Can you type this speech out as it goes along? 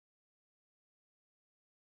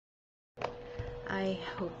I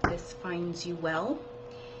hope this finds you well.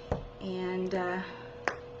 And I'm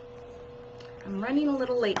running a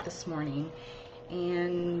little late this morning,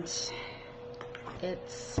 and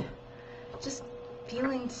it's just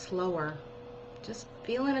feeling slower. Just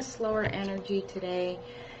feeling a slower energy today,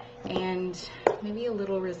 and maybe a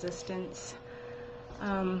little resistance.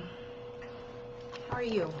 How are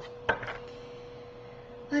you?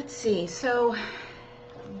 Let's see. So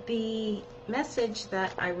the message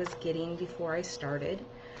that I was getting before I started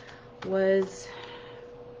was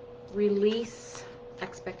release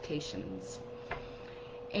expectations.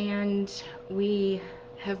 And we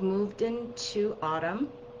have moved into autumn.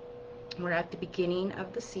 We're at the beginning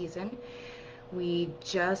of the season. We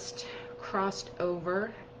just crossed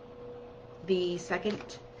over the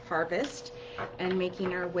second harvest and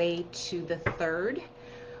making our way to the third,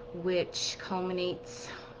 which culminates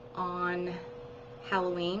on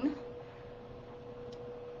Halloween,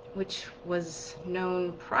 which was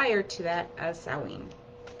known prior to that as Samhain,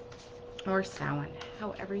 or Samhain,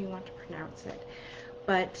 however you want to pronounce it.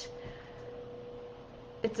 But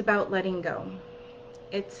it's about letting go.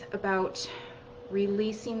 It's about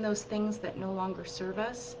releasing those things that no longer serve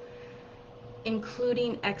us,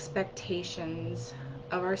 including expectations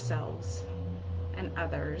of ourselves and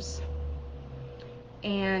others,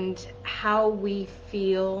 and how we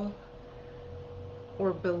feel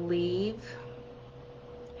or believe,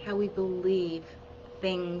 how we believe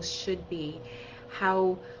things should be,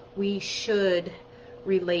 how we should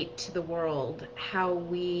relate to the world, how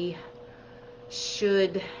we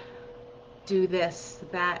should do this,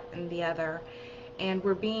 that, and the other. And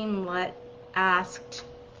we're being asked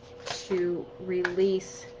to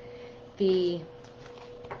release the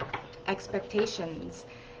expectations.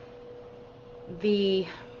 This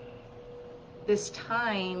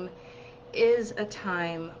time is a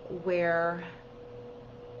time where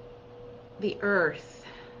the earth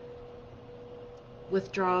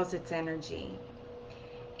withdraws its energy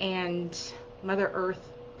and Mother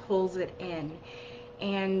Earth pulls it in.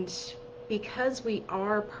 And because we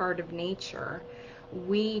are part of nature,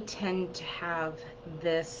 we tend to have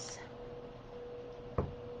this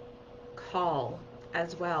call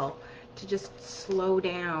as well to just slow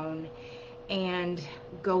down and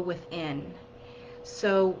go within.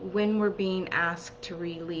 So when we're being asked to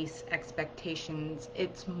release expectations,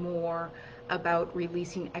 it's more about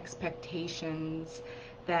releasing expectations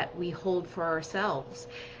that we hold for ourselves,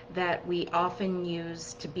 that we often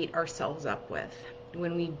use to beat ourselves up with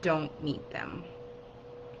when we don't meet them.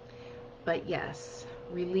 But yes,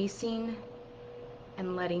 releasing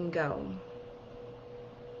and letting go.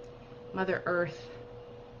 Mother Earth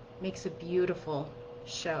makes a beautiful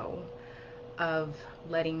show of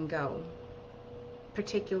letting go,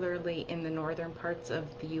 particularly in the northern parts of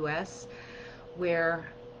the US, where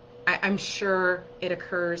I'm sure it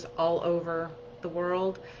occurs all over the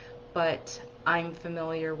world, but I'm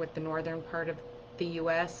familiar with the northern part of the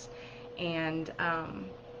US, and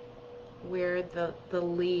where the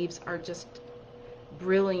leaves are just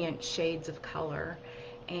brilliant shades of color,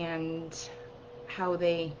 and how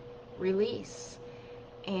they release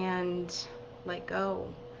and let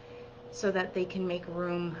go so that they can make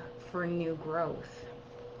room for new growth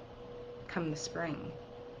come the spring.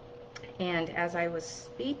 And as I was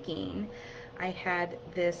speaking, I had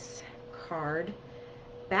this card,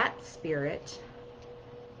 Bat Spirit,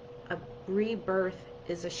 a rebirth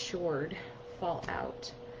is assured, fall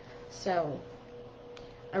out. So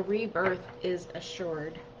a rebirth is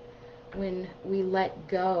assured. When we let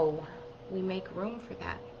go, we make room for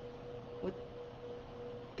that.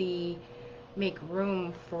 Make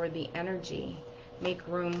room for the energy, make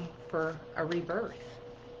room for a rebirth.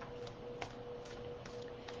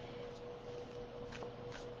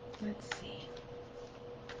 Let's see,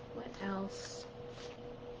 what else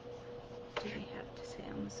do we have to say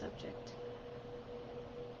on the subject?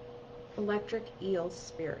 Electric Eel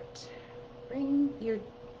Spirit, bring your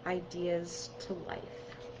ideas to life.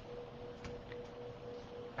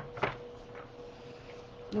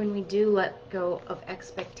 When we do let go of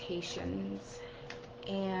expectations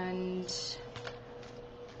and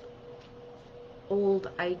old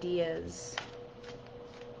ideas,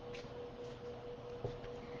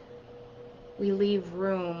 we leave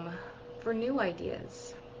room for new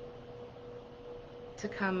ideas to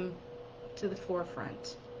come to the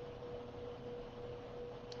forefront.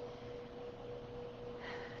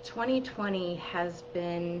 2020 has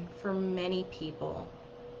been, for many people,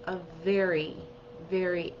 a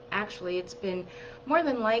actually it's been more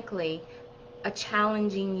than likely a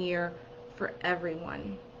challenging year for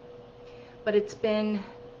everyone. But it's been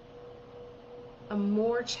a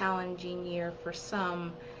more challenging year for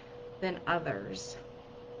some than others,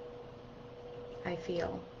 I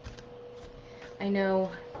feel. I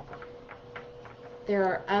know there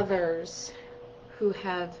are others who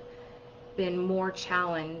have been more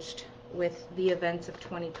challenged with the events of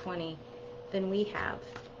 2020 than we have.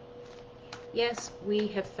 Yes, we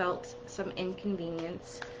have felt some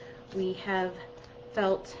inconvenience. We have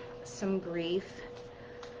felt some grief.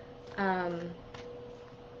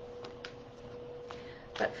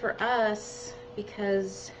 But for us,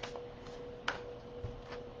 because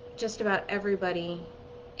just about everybody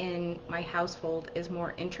in my household is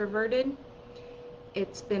more introverted,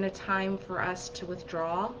 it's been a time for us to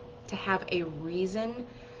withdraw, to have a reason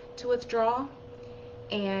to withdraw,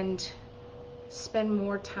 and spend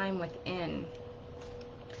more time within.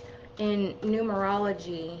 In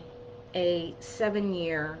numerology, a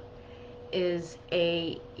 7-year is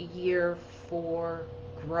a year for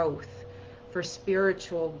growth, for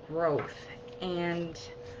spiritual growth, and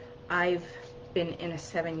I've been in a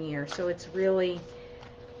 7-year, so it's really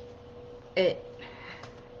it.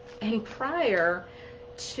 And prior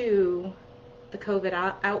to the COVID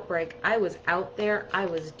outbreak, I was out there, I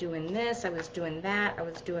was doing this, I was doing that, I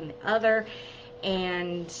was doing the other,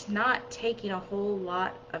 and not taking a whole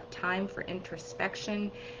lot of time for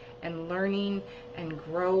introspection and learning and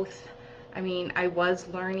growth. I mean, I was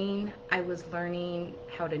learning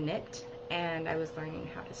how to knit, and I was learning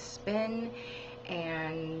how to spin,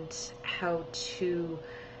 and how to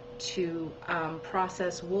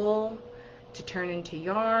process wool to turn into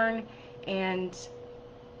yarn,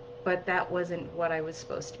 but that wasn't what I was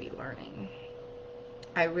supposed to be learning.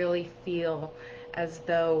 I really feel as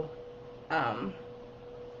though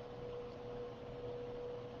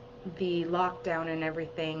the lockdown and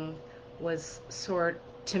everything was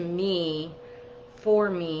for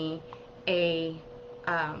me, a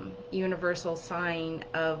universal sign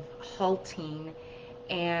of halting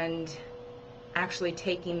and actually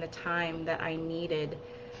taking the time that I needed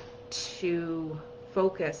to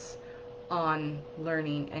focus on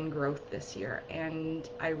learning and growth this year, and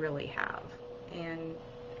I really have, and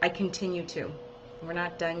I continue to. We're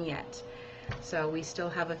not done yet, so we still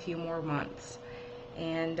have a few more months,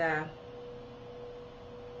 and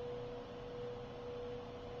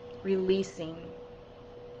releasing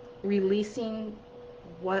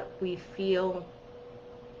what we feel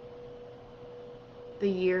the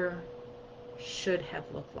year should have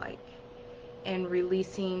looked like, and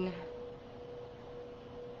releasing,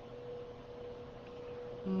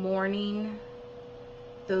 mourning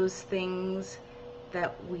those things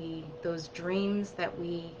those dreams that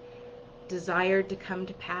we desired to come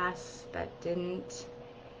to pass that didn't,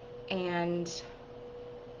 and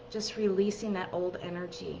just releasing that old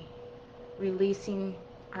energy, releasing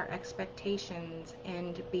our expectations,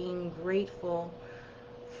 and being grateful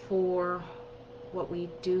for what we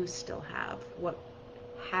do still have, what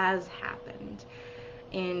has happened,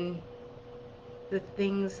 in the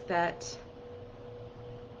things that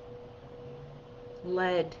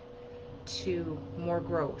led to more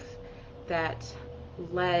growth, that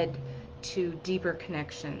led to deeper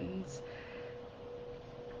connections.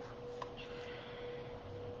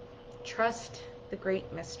 Trust the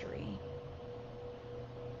great mystery.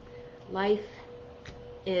 Life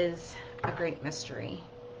is a great mystery.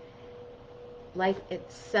 Life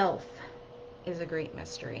itself is a great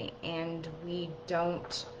mystery, and we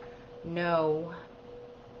don't know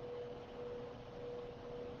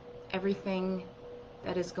everything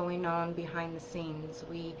that is going on behind the scenes.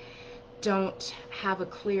 We don't have a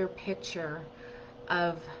clear picture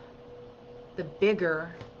of the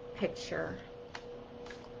bigger picture.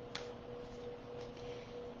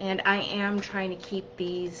 And I am trying to keep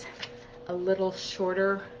these a little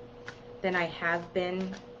shorter than I have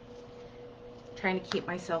been, trying to keep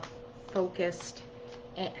myself focused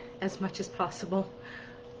as much as possible,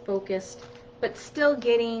 focused, but still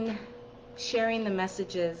sharing the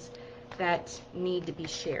messages that need to be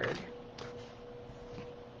shared.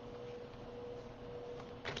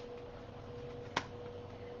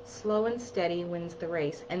 Slow and steady wins the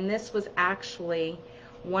race. And this was actually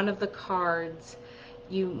one of the cards.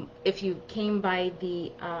 If you came by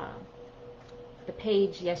the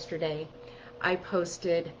page yesterday, I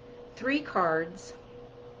posted 3 cards,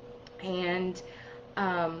 and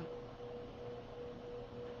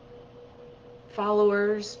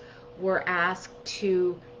followers were asked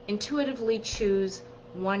to intuitively choose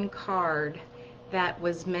one card that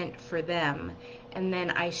was meant for them, and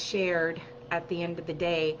then I shared at the end of the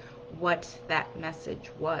day what that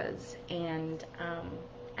message was, and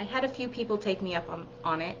I had a few people take me up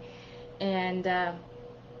on it, and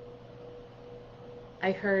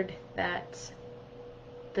I heard that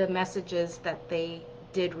the messages that they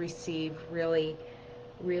did receive really,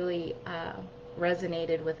 really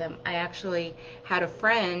resonated with them. I actually had a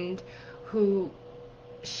friend who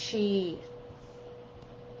she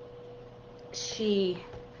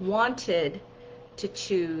wanted to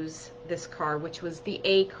choose this card, which was the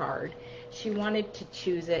A card. She wanted to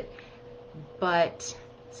choose it, but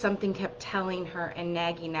something kept telling her and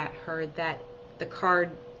nagging at her that the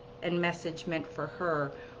card and message meant for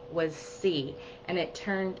her was C. And it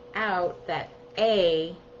turned out that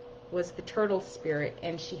A was the turtle spirit,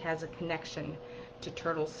 and she has a connection to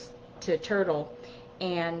turtle.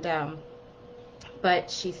 And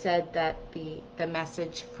but she said that the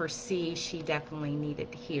message for C she definitely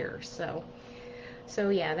needed to hear. So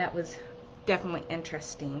yeah, that was definitely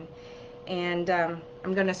interesting. And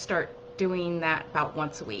I'm going to start doing that about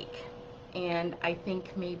once a week. And I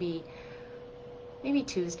think maybe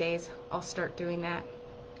Tuesdays I'll start doing that.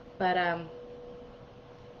 But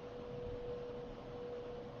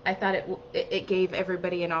I thought it gave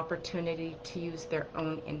everybody an opportunity to use their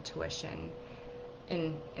own intuition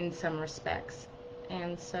in some respects.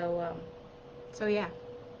 And so yeah.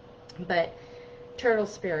 But turtle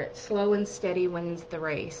spirit, slow and steady wins the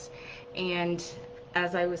race. And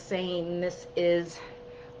as I was saying,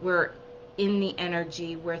 we're in the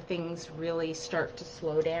energy where things really start to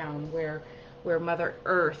slow down, where Mother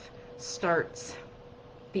Earth starts,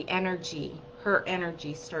 her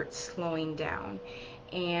energy starts slowing down.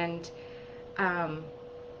 And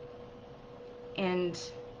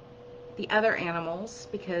the other animals,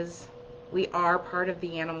 because we are part of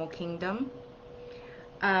the animal kingdom,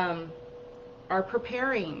 are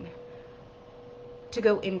preparing to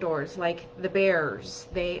go indoors. Like the bears,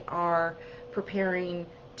 they are preparing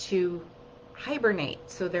to hibernate,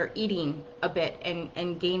 so they're eating a bit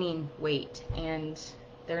and gaining weight, and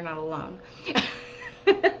they're not alone.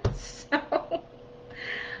 So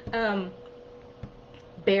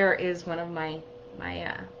bear is one of my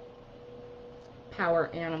power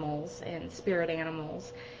animals and spirit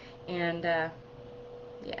animals. And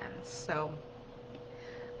yeah, so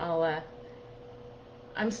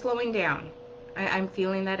I'm slowing down. I'm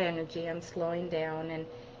feeling that energy. I'm slowing down,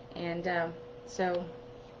 and so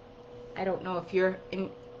I don't know if you're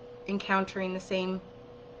encountering the same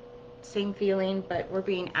feeling, but we're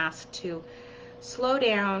being asked to slow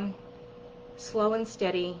down. Slow and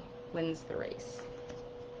steady wins the race.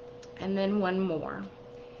 And then one more,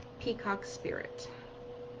 peacock spirit,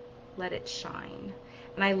 let it shine.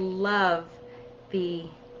 And I love the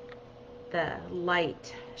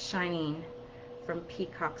light shining from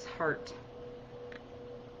peacock's heart.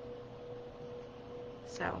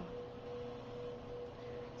 So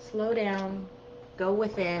slow down, go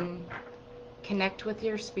within, connect with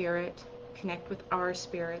your spirit, connect with our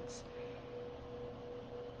spirits,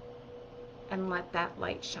 and let that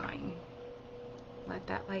light shine. Let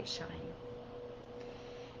that light shine.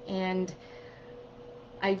 And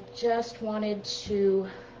I just wanted to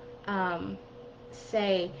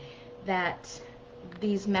say that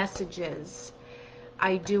these messages,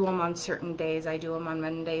 I do them on certain days. I do them on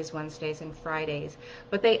Mondays, Wednesdays, and Fridays,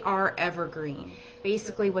 but they are evergreen.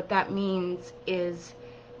 Basically what that means is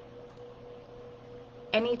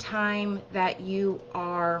anytime that you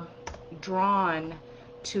are drawn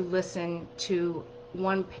to listen to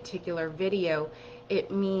one particular video,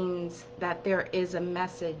 it means that there is a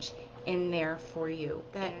message in there for you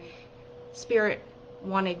that Spirit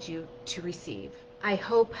wanted you to receive. I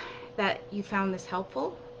hope that you found this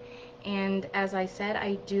helpful. And as I said,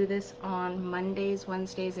 I do this on Mondays,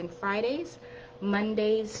 Wednesdays, and Fridays.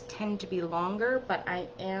 Mondays tend to be longer, but I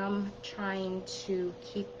am trying to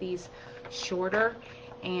keep these shorter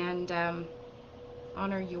and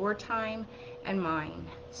honor your time and mine.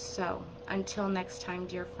 So until next time,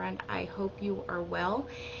 dear friend, I hope you are well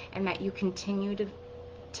and that you continue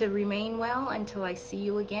to remain well until I see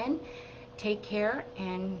you again. Take care,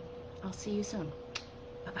 and I'll see you soon.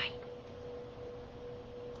 Bye-bye.